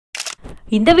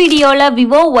இந்த வீடியோல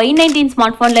Vivo Y19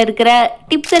 ஸ்மார்ட்போன்ல இருக்கிற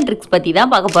டிப்ஸ் அண்ட் ட்ரிக்ஸ் பத்தி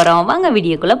தான் பார்க்க போறோம். வாங்க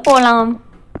வீடியோக்குள்ள போலாம்.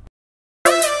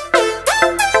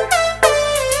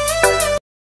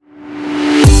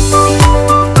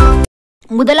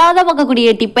 முதலாவதா பார்க்கக்கூடிய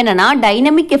டிப் என்னன்னா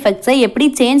டைனமிக் எஃபெக்ட்ஸை எப்படி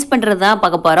சேஞ்ச் பண்றதா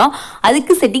பார்க்க போறோம்.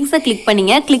 அதுக்கு செட்டிங்ஸை கிளிக்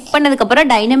பண்ணீங்க. கிளிக் பண்ணதுக்கு அப்புறம்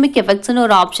டைனமிக் எஃபெக்ட்ஸ்னு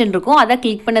ஒரு ஆப்ஷன் இருக்கும். அதை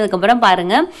கிளிக் பண்ணதுக்கு அப்புறம்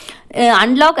பாருங்க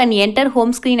unlock and enter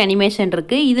home screen animation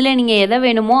இருக்கு. இதுல நீங்க எதை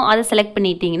வேணுமோ அதை செலக்ட்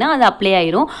பண்ணிட்டீங்கன்னா அது அப்ளை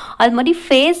ஆயிரும். அது மாதிரி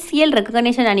ஃபேஷியல்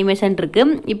ரெகக்னிஷன் அனிமேஷன் இருக்கு.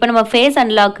 இப்போ நம்ம ஃபேஸ்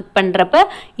அன்லாக் பண்றப்ப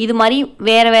இது மாதிரி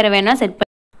வேற வேணா செட் பண்ணி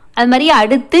அது மாதிரி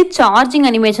அடுத்து சார்ஜிங்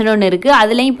அனிமேஷன் ஒன்று இருக்குது.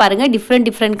 அதுலேயும் பாருங்கள்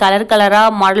டிஃப்ரெண்ட்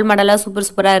கலராக மாடலாக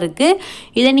சூப்பராக இருக்குது.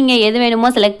 இதை நீங்கள் எது வேணுமோ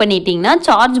செலக்ட் பண்ணிட்டீங்கன்னா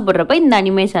சார்ஜ் போடுறப்ப இந்த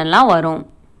அனிமேஷன்லாம் வரும்.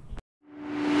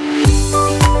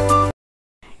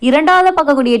 இரண்டாவது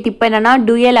பார்க்கக்கூடிய டிப் என்னென்னா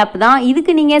டூயல் ஆப் தான்.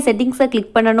 இதுக்கு நீங்கள் செட்டிங்ஸை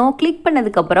கிளிக் பண்ணணும். கிளிக்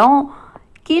பண்ணதுக்கப்புறம்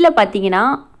கீழே பார்த்தீங்கன்னா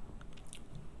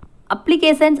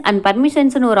அப்ளிகேஷன்ஸ் அண்ட்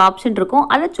பர்மிஷன்ஸ்னு ஒரு ஆப்ஷன் இருக்கும்.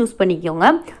 அதை சூஸ் பண்ணிக்கோங்க.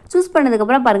 சூஸ்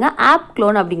பண்ணதுக்கப்புறம் பாருங்கள் ஆப்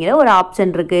க்ளோன் அப்படிங்கிற ஒரு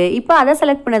ஆப்ஷன் இருக்குது. இப்போ அதை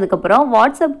செலக்ட் பண்ணதுக்கப்புறம்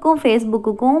வாட்ஸ்அப்புக்கும்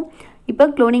ஃபேஸ்புக்குக்கும் இப்போ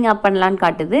க்ளோனிங் ஆப் பண்ணலான்னு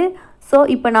காட்டுது. ஸோ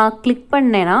இப்போ நான் கிளிக்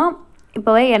பண்ணேன்னா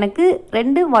இப்போவே எனக்கு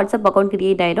 2 வாட்ஸ்அப் அக்கௌண்ட்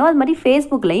க்ரியேட் ஆகிடும். அது மாதிரி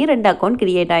ஃபேஸ்புக்லேயும் 2 அக்கௌண்ட்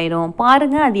க்ரியேட் ஆகிடும்.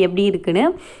 பாருங்கள் அது எப்படி இருக்குன்னு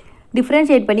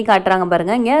டிஃப்ரென்ஷியேட் பண்ணி காட்டுறாங்க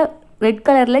பாருங்கள். இங்கே ரெட்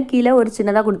கலரில் கீழே ஒரு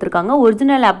சின்னதாக கொடுத்துருக்காங்க.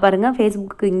 ஒரிஜினல் ஆப் பாருங்கள்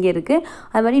ஃபேஸ்புக்கு இங்கே இருக்குது.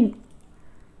 அது மாதிரி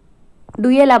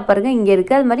டூயல் ஆப் பாருங்கள் இங்கே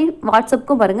இருக்குது. அது மாதிரி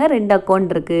வாட்ஸ்அப்புக்கும் பாருங்கள் 2 அக்கௌண்ட்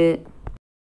இருக்குது.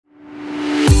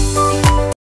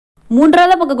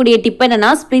 மூன்றாவது பார்க்கக்கூடிய டிப்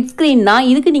என்னன்னா ஸ்பிளிட் ஸ்க்ரீன் தான்.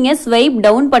 இதுக்கு நீங்கள் ஸ்வைப்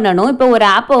டவுன் பண்ணணும். இப்போ ஒரு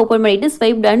ஆப்பை ஓப்பன் பண்ணிவிட்டு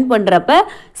ஸ்வைப் டவுன் பண்ணுறப்ப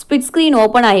ஸ்பிளிட் ஸ்க்ரீன்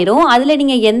ஓப்பன் ஆயிரும். அதில்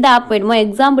நீங்கள் எந்த ஆப் வேணுமோ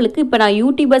எக்ஸாம்பிளுக்கு இப்போ நான்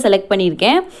யூடியூபை செலக்ட்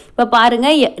பண்ணியிருக்கேன். இப்போ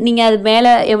பாருங்கள் நீங்கள் அது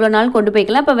மேலே எவ்வளோ நாள் கொண்டு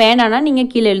போய்க்கலாம். இப்போ வேணான்னா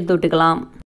நீங்கள் கீழே எழுத்து விட்டுக்கலாம்.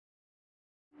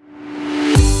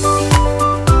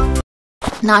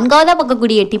 நான்காவதாக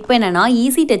பார்க்கக்கூடிய டிப் என்னென்னா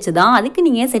ஈஸி டச் தான். அதுக்கு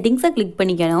நீங்கள் செட்டிங்ஸை கிளிக்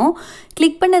பண்ணிக்கணும்.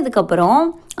 கிளிக் பண்ணதுக்கப்புறம்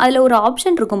அதில் ஒரு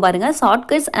ஆப்ஷன் இருக்கும் பாருங்கள்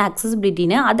ஷார்ட்கட்ஸ் அண்ட்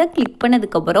அக்சசிபிலிட்டின்னு. அதை கிளிக்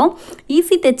பண்ணதுக்கப்புறம்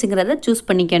ஈஸி டச்சுங்கிறத சூஸ்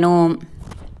பண்ணிக்கணும்.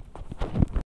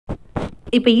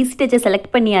 இப்போ ஈஸி டச்சை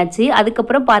செலக்ட் பண்ணியாச்சு.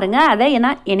 அதுக்கப்புறம் பாருங்கள் அதை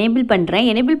நான் எனேபிள் பண்ணுறேன்.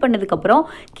 எனேபிள் பண்ணதுக்கப்புறம்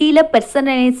கீழே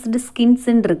பர்சனலைஸ்டு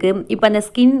ஸ்கின்ஸ்ன்னு இருக்குது. இப்போ அந்த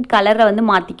ஸ்கின் கலரை வந்து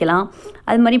மாற்றிக்கலாம்.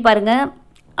 அது மாதிரி பாருங்கள்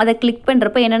அதை கிளிக்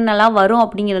பண்ணுறப்ப என்னென்னலாம் வரும்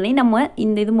அப்படிங்கிறதையும் நம்ம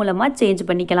இந்த இது மூலமாக சேஞ்ச்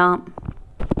பண்ணிக்கலாம்.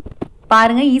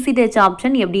 பாருங்கள் ஈஸி டச்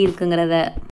ஆப்ஷன் எப்படி இருக்குங்கிறத.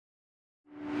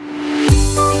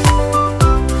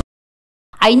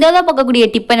 ஐந்தாவது பார்க்கக்கூடிய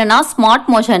டிப் என்னன்னா ஸ்மார்ட்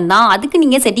மோஷன் தான். அதுக்கு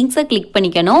நீங்கள் செட்டிங்ஸை கிளிக்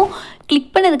பண்ணிக்கணும்.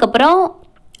 கிளிக் பண்ணதுக்கப்புறம்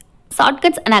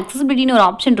ஷார்ட்கட்ஸ் அண்ட் அக்சசிபிலிட்டின்னு ஒரு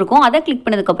ஆப்ஷன் இருக்கும். அதை கிளிக்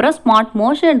பண்ணதுக்கப்புறம் ஸ்மார்ட்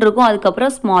மோஷன் இருக்கும்.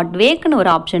 அதுக்கப்புறம் ஸ்மார்ட் வேக்குன்னு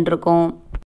ஒரு ஆப்ஷன் இருக்கும்.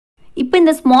 இப்போ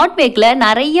இந்த ஸ்மார்ட் வேக்கில்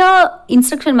நிறையா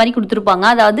இன்ஸ்ட்ரக்ஷன் மாதிரி கொடுத்துருப்பாங்க.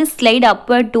 அதாவது slide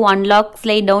upward to unlock,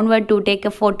 slide downward to take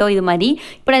a photo, இது மாதிரி.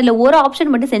 இப்போ நான் இதில் ஒரு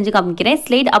ஆப்ஷன் மட்டும் செஞ்சு காமிக்கிறேன்.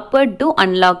 ஸ்லைட் அப்வர்ட் டு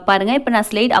அன்லாக் பாருங்கள். இப்போ நான்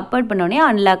ஸ்லைட் அப்வர்ட் பண்ணோடனே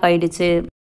அன்லாக் ஆகிடுச்சு.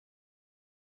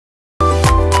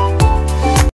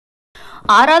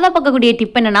 ஆறாவதாக பார்க்கக்கூடிய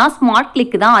டிப் என்னன்னா ஸ்மார்ட்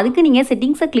கிளிக் தான். அதுக்கு நீங்கள்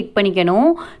செட்டிங்ஸை கிளிக் பண்ணிக்கணும்.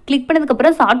 கிளிக்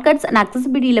பண்ணதுக்கப்புறம் ஷார்ட்கட்ஸ் அண்ட்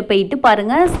அக்சசிபிலிட்டியில் போயிட்டு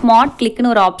பாருங்கள் ஸ்மார்ட்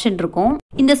கிளிக்னு ஒரு ஆப்ஷன் இருக்கும்.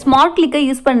 இந்த ஸ்மார்ட் கிளிக்கை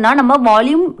யூஸ் பண்ணால் நம்ம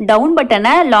வால்யூம் டவுன்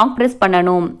பட்டனை லாங் ப்ரெஸ்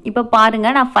பண்ணணும். இப்போ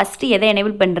பாருங்கள் நான் ஃபஸ்ட்டு எதை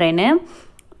எனேபிள் பண்ணுறேன்னு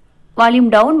வால்யூம்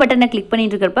டவுன் பட்டனை கிளிக்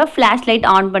பண்ணிட்டு இருக்கிறப்ப ஃப்ளாஷ் லைட்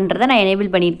ஆன் பண்ணுறதை நான்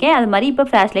எனேபிள் பண்ணியிருக்கேன். அது மாதிரி இப்போ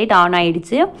ஃப்ளாஷ் லைட் ஆன்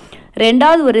ஆகிடுச்சு.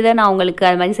 ரெண்டாவது ஒரு இதை நான் உங்களுக்கு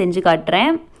அது மாதிரி செஞ்சு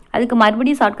காட்டுறேன். அதுக்கு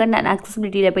மறுபடியும் ஷார்ட்கட் அண்ட்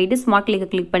அக்சசிபிலிட்டியில் போயிட்டு ஸ்மார்ட் கிளிக்கை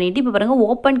கிளிக் பண்ணிவிட்டு இப்போ பாருங்கள்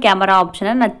ஓப்பன் கேமரா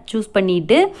ஆப்ஷனை நான் சூஸ்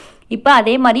பண்ணிவிட்டு இப்போ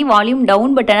அதே மாதிரி வால்யூம்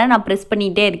டவுன் பட்டனை நான் ப்ரெஸ்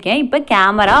பண்ணிகிட்டே இருக்கேன். இப்போ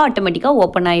கேமரா ஆட்டோமேட்டிக்காக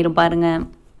ஓப்பன் ஆயிரும் பாருங்கள்.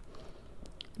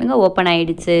 ஓப்பன்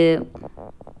ஆகிடுச்சு.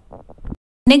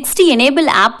 நெக்ஸ்ட் எனேபிள்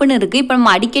ஆப்னு இருக்குது. இப்போ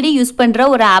நம்ம அடிக்கடி யூஸ் பண்ணுற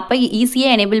ஒரு ஆப்பை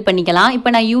ஈஸியாக எனேபிள் பண்ணிக்கலாம்.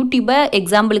 இப்போ நான் யூடியூப்பை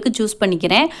எக்ஸாம்பிளுக்கு சூஸ்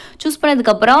பண்ணிக்கிறேன். சூஸ்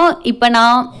பண்ணதுக்கப்புறம் இப்போ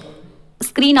நான்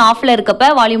ஸ்க்ரீன் ஆஃபில் இருக்கப்ப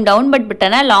வால்யூம் டவுன்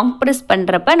பட்டனை லாங் ப்ரெஸ்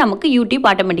பண்ணுறப்ப நமக்கு யூடியூப்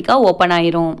ஆட்டோமேட்டிக்காக ஓப்பன்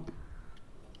ஆயிரும்.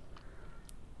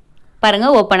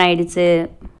 பாருங்கள் ஓப்பன் ஆயிடுச்சு.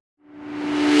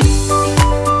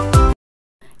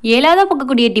 ஏழாவதாக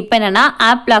பார்க்கக்கூடிய டிப் என்னென்னா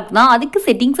ஆப் லாக் தான். அதுக்கு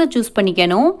செட்டிங்ஸை சூஸ்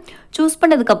பண்ணிக்கணும். சூஸ்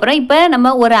பண்ணதுக்கப்புறம் இப்போ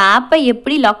நம்ம ஒரு ஆப்பை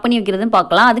எப்படி லாக் பண்ணி வைக்கிறதுன்னு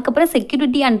பார்க்கலாம். அதுக்கப்புறம்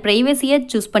security and ப்ரைவசியை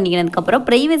choose பண்ணிக்கிறதுக்கப்புறம்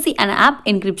privacy and half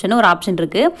encryption ஒரு ஆப்ஷன்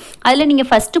இருக்குது. அதில் நீங்கள்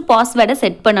ஃபஸ்ட்டு பாஸ்வேர்டை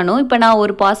செட் பண்ணணும். இப்போ நான்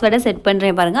ஒரு பாஸ்வேர்டை செட்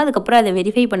பண்ணுறேன் பாருங்கள். அதுக்கப்புறம் அதை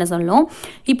வெரிஃபை பண்ண சொல்லணும்.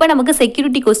 இப்போ நமக்கு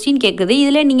செக்யூரிட்டி கொஸ்டின் கேட்குது.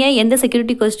 இதில் நீங்கள் எந்த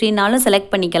செக்யூரிட்டி கொஸ்டின்னாலும்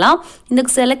செலக்ட் பண்ணிக்கலாம். இந்த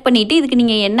செலக்ட் பண்ணிவிட்டு இதுக்கு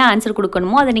நீங்கள் என்ன ஆன்சர்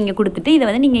கொடுக்கணுமோ அதை நீங்கள் கொடுத்துட்டு இதை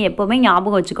வந்து நீங்கள் எப்போவுமே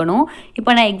ஞாபகம் வச்சுக்கணும்.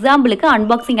 இப்போ நான் எக்ஸாம்பிளுக்கு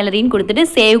அன்பாக்சிங் கேலரின்னு கொடுத்துட்டு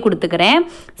சேவ் கொடுத்துக்கிறேன்.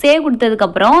 சேவ்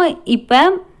கொடுத்ததுக்கப்புறம் இப்போ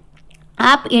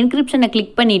ஆப் என்கிரிப்ஷனை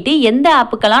கிளிக் பண்ணிவிட்டு எந்த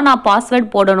ஆப்புக்கெல்லாம் நான் பாஸ்வேர்ட்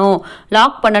போடணும்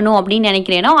லாக் பண்ணணும் அப்படின்னு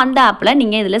நினைக்கிறேனோ அந்த ஆப்பில்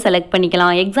நீங்கள் இதில் செலக்ட்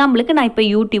பண்ணிக்கலாம். எக்ஸாம்பிளுக்கு நான் இப்போ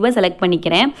யூடியூபை செலக்ட்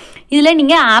பண்ணிக்கிறேன். இதில்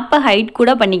நீங்கள் ஆப்பை ஹைட்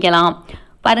கூட பண்ணிக்கலாம்.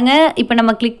 பாருங்கள் இப்போ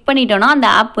நம்ம கிளிக் பண்ணிட்டோன்னா அந்த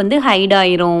ஆப் வந்து ஹைட்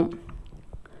ஆயிரும்.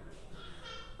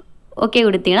 ஓகே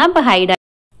கொடுத்தீங்கன்னா இப்போ ஹைட்.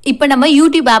 இப்போ நம்ம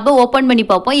யூடியூப் ஆப்பை ஓப்பன் பண்ணி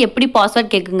பார்ப்போம் எப்படி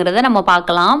பாஸ்வேர்ட் கேட்குங்கிறத நம்ம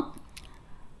பார்க்கலாம்.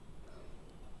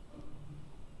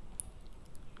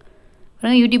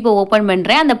 யூடியூப்பை ஓப்பன்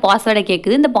பண்ணுறேன், அந்த பாஸ்வேர்டை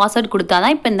கேட்குது. இந்த பாஸ்வேர்டு கொடுத்தா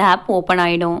தான் இப்போ இந்த ஆப் ஓப்பன்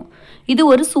ஆகிடும். இது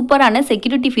ஒரு சூப்பரான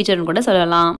செக்யூரிட்டி ஃபீச்சர்னு கூட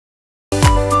சொல்லலாம்.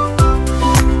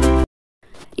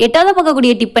 8வது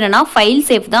பார்க்கக்கூடிய டிப் என்னன்னா ஃபைல்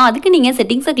சேஃப் தான். அதுக்கு நீங்கள்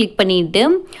செட்டிங்ஸை கிளிக் பண்ணிட்டு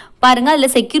பாருங்கள்,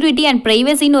 அதில் செக்யூரிட்டி அண்ட்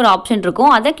ப்ரைவசின்னு ஒரு ஆப்ஷன்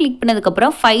இருக்கும். அதை கிளிக்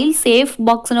பண்ணதுக்கப்புறம் ஃபைல் சேஃப்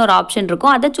பாக்ஸ்னு ஒரு ஆப்ஷன்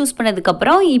இருக்கும். அதை சூஸ்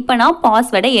பண்ணதுக்கப்புறம் இப்போ நான்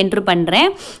பாஸ்வேர்டை என்ட்ரு பண்ணுறேன்.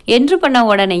 என்ட்ரு பண்ண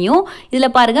உடனேயும் இதில்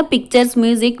பாருங்கள் பிக்சர்ஸ்,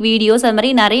 மியூசிக், வீடியோஸ் அது மாதிரி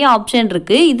நிறைய ஆப்ஷன்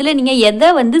இருக்குது. இதில் நீங்கள்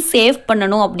எதை சேவ்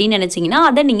பண்ணணும் அப்படின்னு நினச்சிங்கன்னா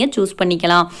அதை நீங்கள் சூஸ்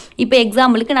பண்ணிக்கலாம். இப்போ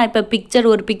எக்ஸாம்பிளுக்கு நான் இப்போ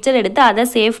ஒரு பிக்சர் எடுத்து அதை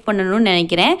சேவ் பண்ணணும்னு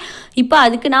நினைக்கிறேன். இப்போ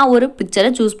அதுக்கு நான் ஒரு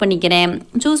பிக்சரை சூஸ் பண்ணிக்கிறேன்.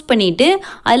 சூஸ் பண்ணிவிட்டு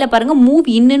அதில் பாருங்கள்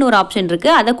மூவ் இன்னுன்னு ஒரு ஆப்ஷன்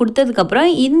இருக்குது. அதை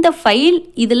கொடுத்ததுக்கப்புறம் இந்த ஃபைல்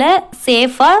இதில்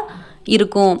சேஃபாக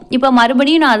இருக்கும். இப்போ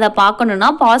மறுபடியும் நான் அதை பார்க்கணுன்னா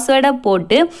பாஸ்வேர்டை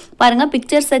போட்டு பாருங்கள்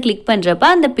பிக்சர்ஸை கிளிக் பண்ணுறப்ப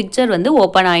அந்த பிக்சர்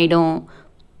ஓப்பன் ஆகிடும்.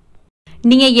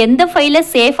 நீங்கள் எந்த ஃபைலை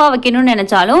சேஃபாக வைக்கணும்னு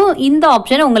நினச்சாலும் இந்த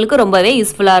ஆப்ஷன் உங்களுக்கு ரொம்பவே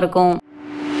யூஸ்ஃபுல்லாக இருக்கும்.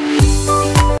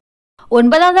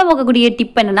 9வது பார்க்கக்கூடிய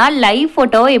டிப் என்னன்னா லைவ்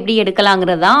ஃபோட்டோவை எப்படி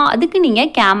எடுக்கலாங்கிறது தான். அதுக்கு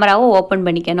நீங்கள் கேமராவை ஓப்பன்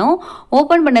பண்ணிக்கணும்.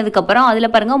 ஓப்பன் பண்ணதுக்கப்புறம்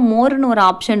அதில் பாருங்கள் மோர்னு ஒரு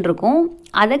ஆப்ஷன் இருக்கும்.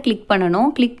 அதை கிளிக் பண்ணணும்.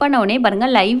 கிளிக் பண்ண உடனே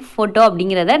பாருங்கள் லைவ் ஃபோட்டோ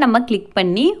அப்படிங்கிறத நம்ம கிளிக்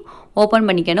பண்ணி ஓப்பன்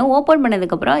பண்ணிக்கணும். ஓப்பன்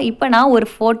பண்ணதுக்கப்புறம் இப்போ நான் ஒரு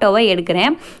ஃபோட்டோவை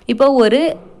எடுக்கிறேன். இப்போ ஒரு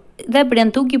இதை இப்படி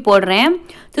நான் தூக்கி போடுறேன்.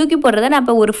 தூக்கி போடுறத நான்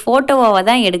இப்போ ஒரு ஃபோட்டோவாக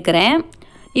தான் எடுக்கிறேன்.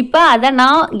 இப்போ அதை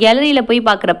நான் கேலரியில் போய்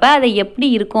பார்க்குறப்ப அதை எப்படி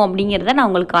இருக்கும் அப்படிங்கிறத நான்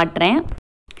உங்களுக்கு காட்டுறேன்.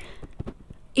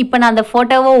 இப்போ நான் அந்த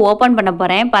ஃபோட்டோவை ஓப்பன் பண்ண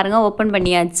போகிறேன். பாருங்கள் ஓப்பன்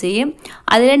பண்ணியாச்சு.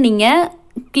 அதில் நீங்கள்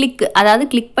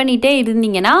கிளிக் பண்ணிகிட்டே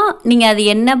இருந்தீங்கன்னா நீங்கள் அது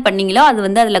என்ன பண்ணீங்களோ அது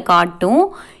அதில் காட்டும்.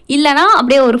 இல்லைனா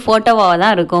அப்படியே ஒரு ஃபோட்டோவாக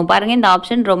தான் இருக்கும். பாருங்கள் இந்த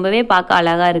ஆப்ஷன் ரொம்பவே பார்க்க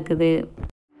அழகாக இருக்குது.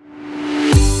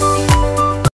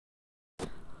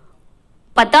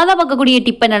 10வது பார்க்கக்கூடிய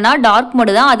டிப் என்னன்னா டார்க்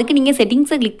மோடு தான். அதுக்கு நீங்கள்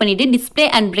செட்டிங்ஸை கிளிக் பண்ணிவிட்டு டிஸ்பிளே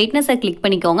அண்ட் பிரைட்னஸை கிளிக்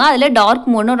பண்ணிக்கோங்க. அதில் டார்க்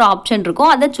மோட்னு ஒரு ஆப்ஷன்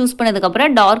இருக்கும். அதை சூஸ்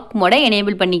பண்ணதுக்கப்புறம் டார்க் மோடை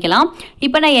எனேபிள் பண்ணிக்கலாம்.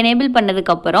 இப்போ நான் எனேபிள்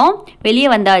பண்ணதுக்கப்புறம் வெளியே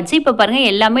வந்தாச்சு. இப்போ பாருங்கள்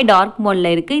எல்லாமே டார்க் மோடில்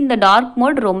இருக்குது. இந்த டார்க்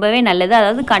மோட் ரொம்பவே நல்லது.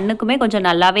 அதாவது கண்ணுக்குமே கொஞ்சம்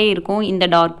நல்லாவே இருக்கும் இந்த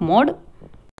டார்க் மோட்.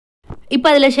 இப்போ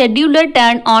அதில் ஷெட்யூலர்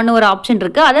டர்ன் ஆன் ஒரு ஆப்ஷன்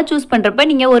இருக்குது. அதை சூஸ் பண்ணுறப்ப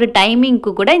நீங்கள் ஒரு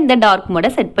டைமிங்க்கு கூட இந்த டார்க்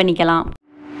மோடை செட் பண்ணிக்கலாம்.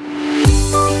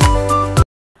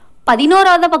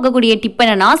 11வது பார்க்கக்கூடிய டிப்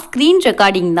என்னன்னா ஸ்க்ரீன்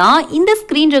ரெக்கார்டிங் தான். இந்த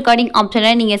ஸ்க்ரீன் ரெக்கார்டிங் ஆப்ஷனை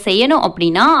நீங்கள் செய்யணும்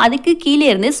அப்படின்னா அதுக்கு கீழே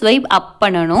இருந்து ஸ்வைப் அப்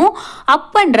பண்ணணும். அப்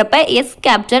பண்ணுறப்ப எஸ்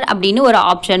கேப்சர் அப்படின்னு ஒரு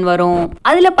ஆப்ஷன் வரும்.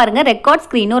 அதில் பாருங்கள் ரெக்கார்ட்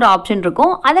ஸ்க்ரீன் ஒரு ஆப்ஷன்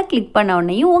இருக்கும். அதை கிளிக் பண்ண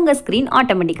உடனேயும் உங்கள் ஸ்க்ரீன்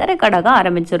ஆட்டோமேட்டிக்காக ரெக்கார்ட் ஆக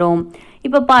ஆரம்பிச்சிடும்.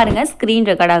 இப்போ பாருங்கள் ஸ்க்ரீன்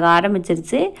ரெக்கார்ட் ஆக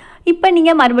ஆரம்பிச்சிருச்சு. இப்போ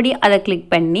நீங்கள் மறுபடியும் அதை கிளிக்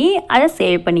பண்ணி அதை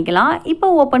சேவ் பண்ணிக்கலாம். இப்போ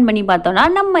ஓப்பன் பண்ணி பார்த்தோன்னா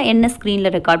நம்ம என்ன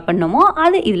ஸ்க்ரீனில் ரெக்கார்ட் பண்ணோமோ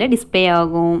அது இதில் டிஸ்பிளே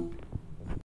ஆகும்.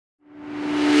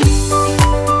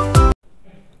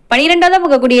 12வது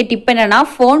பார்க்கக்கூடிய டிப் என்னன்னா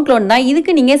ஃபோன் க்ளோன் தான்.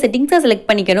 இதுக்கு நீங்கள் செட்டிங்ஸை செலக்ட்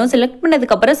பண்ணிக்கணும். செலக்ட்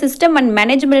பண்ணதுக்கப்புறம் சிஸ்டம் அண்ட்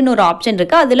மேனேஜ்மெண்ட்னு ஒரு ஆப்ஷன்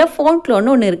இருக்குது. அதில் ஃபோன்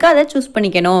க்ளோன்னு ஒன்று இருக்குது. அதை சூஸ்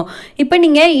பண்ணிக்கணும். இப்போ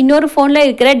நீங்கள் இன்னொரு ஃபோனில்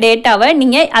இருக்கிற டேட்டாவை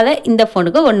நீங்கள் அதை இந்த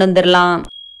ஃபோனுக்கு கொண்டு வந்துடலாம்.